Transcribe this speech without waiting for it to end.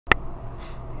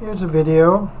Here's a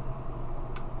video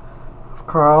of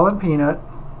Carl and Peanut.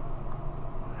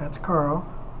 That's Carl.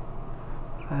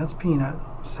 That's Peanut.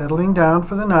 Settling down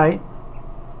for the night.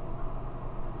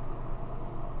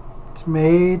 It's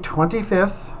May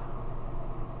 25th.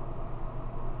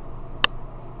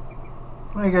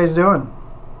 What are you guys doing?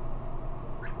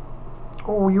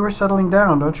 Oh, you were settling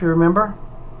down, don't you remember?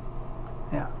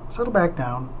 Yeah, settle back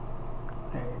down.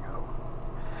 There you go.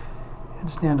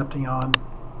 And stand up to yawn.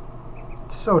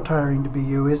 It's so tiring to be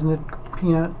you, isn't it,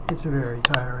 Peanut? It's very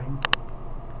tiring.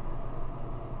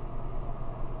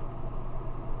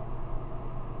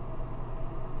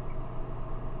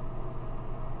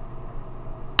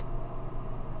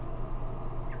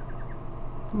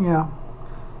 Yeah,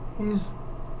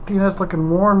 Peanut's looking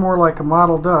more and more like a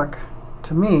model duck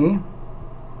to me.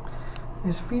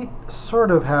 His feet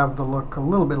sort of have the look a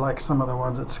little bit like some of the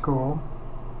ones at school.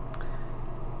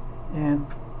 And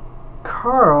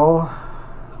Carl,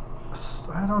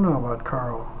 I don't know about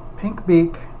Carl. Pink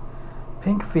beak,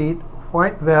 pink feet,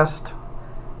 white vest,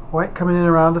 white coming in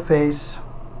around the face.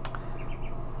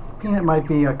 Peanut might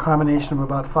be a combination of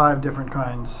about 5 different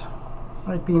kinds.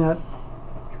 Right, Peanut?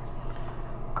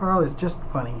 Carl is just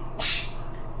funny.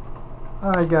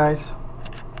 Alright, guys.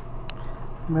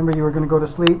 Remember you were going to go to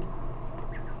sleep?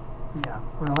 Yeah,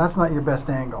 well, that's not your best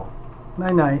angle.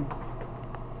 Night-night.